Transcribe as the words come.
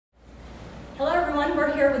Hello everyone,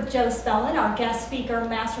 we're here with Joe Spellman, our guest speaker,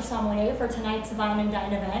 Master Sommelier for tonight's Vine and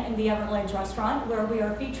Dine event in the Everglades restaurant, where we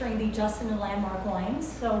are featuring the Justin and Landmark wines.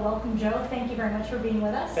 So welcome Joe, thank you very much for being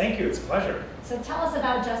with us. Thank you, it's a pleasure. So tell us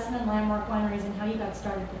about Justin and Landmark Wineries and how you got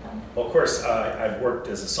started with them. Well, of course, I've worked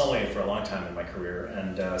as a sommelier for a long time in my career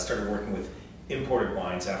and started working with imported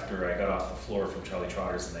wines after I got off the floor from Charlie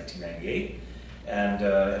Trotter's in 1998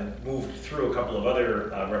 and moved through a couple of other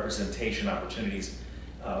representation opportunities.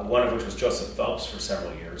 One of which was Joseph Phelps for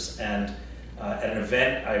several years, and at an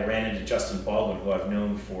event I ran into Justin Baldwin, who I've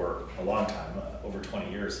known for a long time, over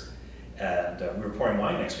 20 years, and we were pouring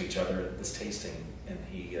wine next to each other at this tasting, and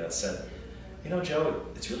he said, "You know, Joe,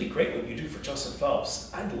 it's really great what you do for Joseph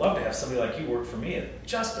Phelps. I'd love to have somebody like you work for me at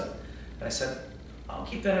Justin." And I said, "I'll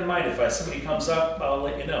keep that in mind. If somebody comes up, I'll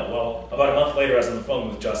let you know." Well, about a month later I was on the phone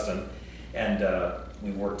with Justin, and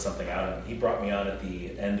we worked something out, and he brought me on at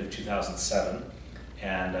the end of 2007.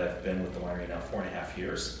 And I've been with the winery now 4.5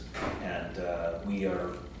 years, and we are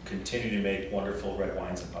continuing to make wonderful red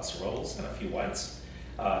wines and passarolas and a few whites.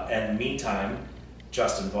 And meantime,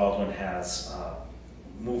 Justin Baldwin has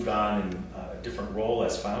moved on in a different role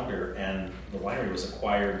as founder, and the winery was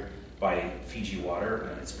acquired by Fiji Water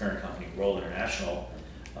and its parent company, Roll International,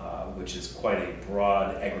 which is quite a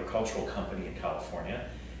broad agricultural company in California,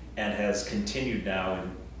 and has continued now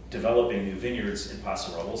in developing new vineyards in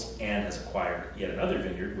passarolas, and has acquired yet another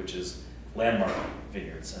vineyard, which is Landmark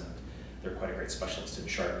Vineyards, and they're quite a great specialist in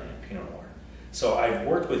Chardonnay and Pinot Noir. So I've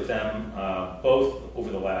worked with them both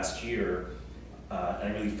over the last year, and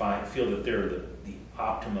I really feel that they're the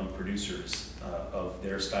optimum producers of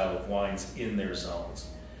their style of wines in their zones.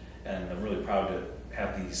 And I'm really proud to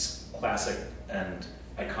have these classic and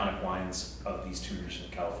iconic wines of these two regions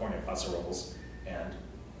in California, passarolas and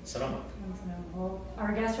Sonoma. Well,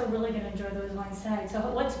 our guests are really going to enjoy those wines tonight. So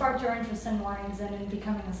what sparked your interest in wines and in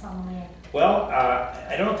becoming a sommelier? Well,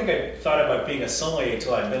 I don't think I thought about being a sommelier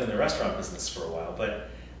until I'd been in the restaurant business for a while. But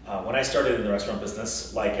when I started in the restaurant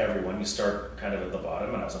business, like everyone, you start kind of at the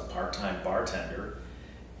bottom, and I was a part-time bartender.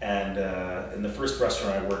 And in the first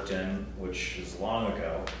restaurant I worked in, which is long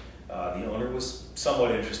ago, the owner was somewhat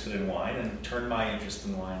interested in wine and turned my interest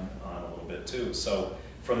in wine on a little bit too. So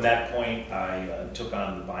from that point, I took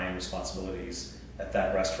on the buying responsibilities at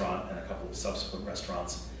that restaurant and a couple of subsequent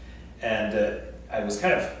restaurants. And I was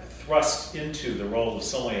kind of thrust into the role of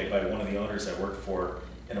sommelier by one of the owners I worked for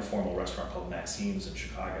in a formal restaurant called Maxime's in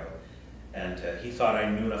Chicago. And he thought I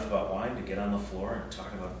knew enough about wine to get on the floor and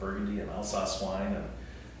talk about Burgundy and Alsace wine and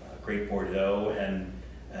great Bordeaux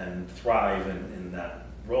and thrive in that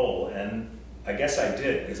role. And I guess I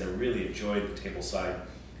did, because I really enjoyed the tableside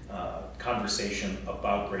conversation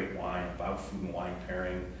about great wine, about food and wine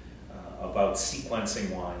pairing, about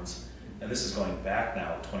sequencing wines. And this is going back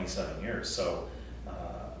now 27 years. So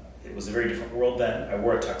it was a very different world then. I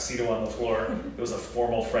wore a tuxedo on the floor. It was a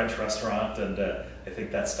formal French restaurant, and I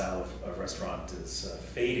think that style of restaurant is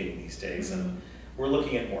fading these days. And we're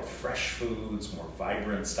looking at more fresh foods, more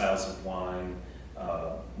vibrant styles of wine,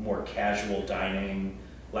 more casual dining,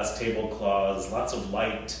 less tablecloths, lots of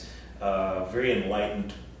light, very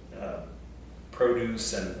enlightened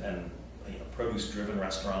produce and produce-driven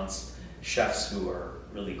restaurants, chefs who are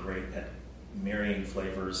really great at marrying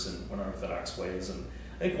flavors in unorthodox ways, and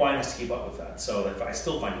I think wine has to keep up with that. So I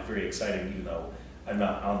still find it very exciting, even though I'm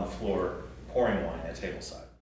not on the floor pouring wine at tableside.